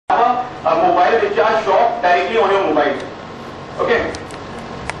a mobile recharge shop directly on your mobile. Okay.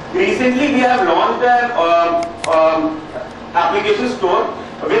 Recently, we have launched an application store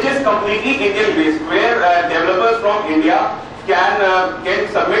which is completely Indian based, where developers from India can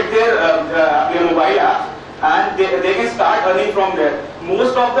submit their mobile apps and they can start earning from there.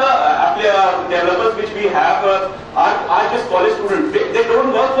 Most of the developers which we have are just college students. They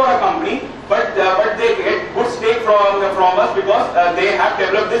don't work for a company, but they get good stake from us because they have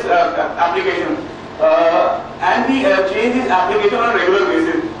developed this application. And we change this application on a regular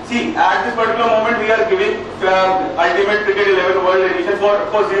basis. See, at this particular moment, we are giving Ultimate Cricket 11 World Edition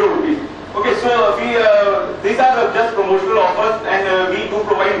for 0 rupees. Okay, so these are just promotional offers, and we do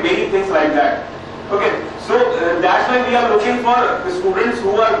provide many things like that. Okay, so that's why we are looking for students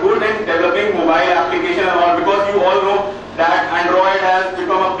who are good in developing mobile application and all, because you all know that Android has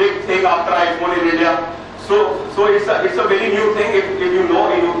become a big thing after iPhone in India. So it's a very new thing. If you know,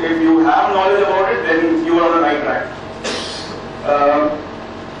 if you have knowledge about it, then you are on the right track.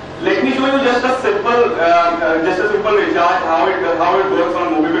 Let me show you just a simple recharge how it works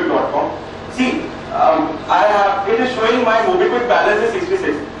on MobiKwik.com. See, it is showing my MobiKwik balance is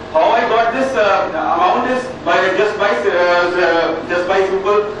 66. How I got this amount is just by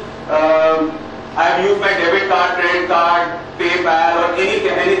simple. I have used my debit card, credit card, PayPal, or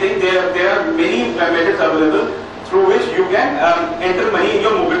anything. There are many methods available through which you can enter money in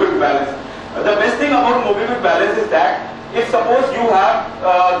your MobiKwik balance. The best thing about MobiKwik balance is that if suppose you have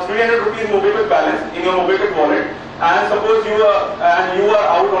 300 rupees MobiKwik balance in your MobiKwik wallet, and suppose you are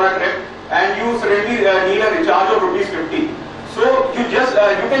out on a trip and you suddenly need a recharge of rupees 50. So you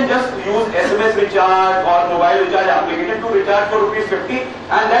can just use SMS recharge or mobile recharge application to recharge for rupees 50,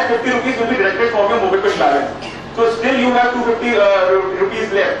 and that 50 rupees will be deducted from your MobiKwik balance. So still you have 250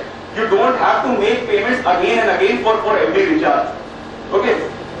 rupees left. You don't have to make payments again and again for every recharge.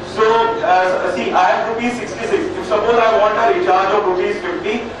 Okay. So see, I have rupees 66. If suppose I want a recharge of rupees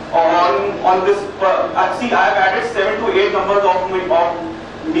 50 on this, see, I have added 7 to 8 numbers of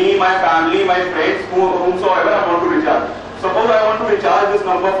me, my family, my friends, whomsoever I want to recharge. Suppose I want to recharge this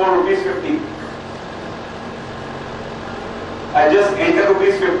number for rupees 50. I just enter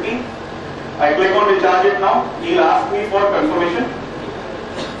rupees 50. I click on recharge it now. He'll ask me for confirmation.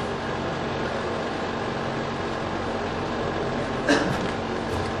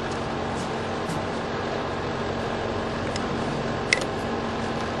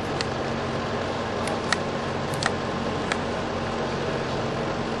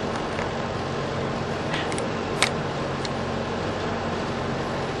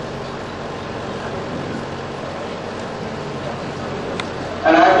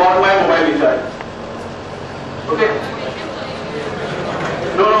 And I bought my mobile recharge. Okay?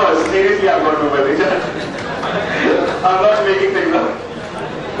 No, seriously, I got mobile recharge. I'm not making things up.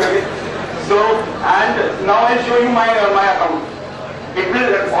 Okay? So, and now I'll show you my account. It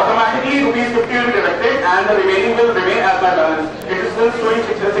will automatically rupees 50 will be deducted, and the remaining will remain as my balance. It is still showing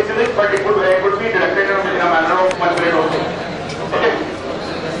 66, but it would be deducted in a matter of 1 minute or so. Okay?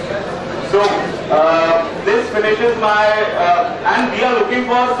 So this finishes my, and we are looking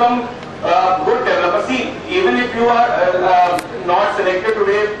for some good developers. See, even if you are not selected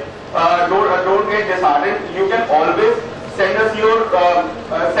today, don't get disheartened. You can always send us your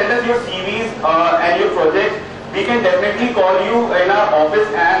CVs and your projects. We can definitely call you in our office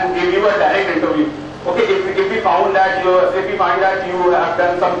and give you a direct interview. Okay, if we find that you have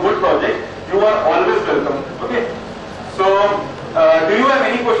done some good project, you are always welcome. Okay. So, do you have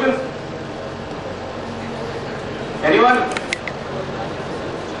any questions? Anyone?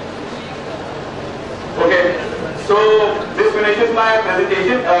 Okay, so this finishes my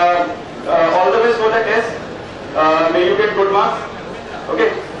presentation. All the best for the test. May you get good marks.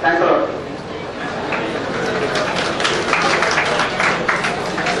 Okay, thanks a lot.